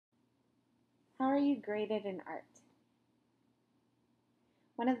How are you graded in art?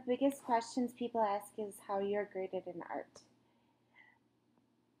 One of the biggest questions people ask is how you're graded in art.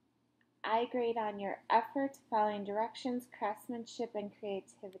 I grade on your effort, following directions, craftsmanship, and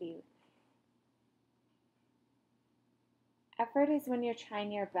creativity. Effort is when you're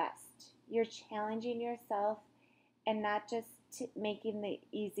trying your best. You're challenging yourself and not just making the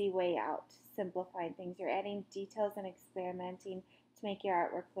easy way out, simplifying things. You're adding details and experimenting to make your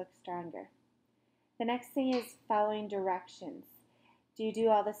artwork look stronger. The next thing is following directions. Do you do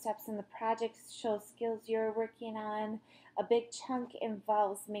all the steps in the project, show skills you're working on? A big chunk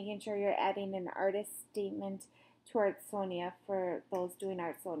involves making sure you're adding an artist statement to Artsonia for those doing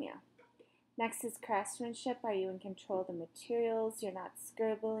Artsonia. Next is craftsmanship. Are you in control of the materials? You're not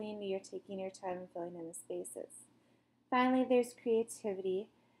scribbling, you're taking your time and filling in the spaces. Finally, there's creativity.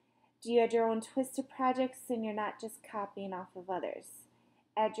 Do you add your own twist to projects and you're not just copying off of others?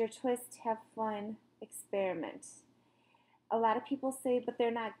 Add your twist, have fun, experiment. A lot of people say, but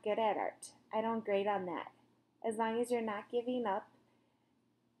they're not good at art. I don't grade on that. As long as you're not giving up,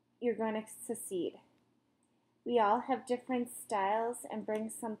 you're going to succeed. We all have different styles and bring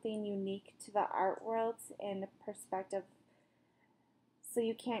something unique to the art world and perspective, so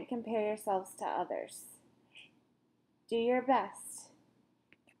you can't compare yourselves to others. Do your best.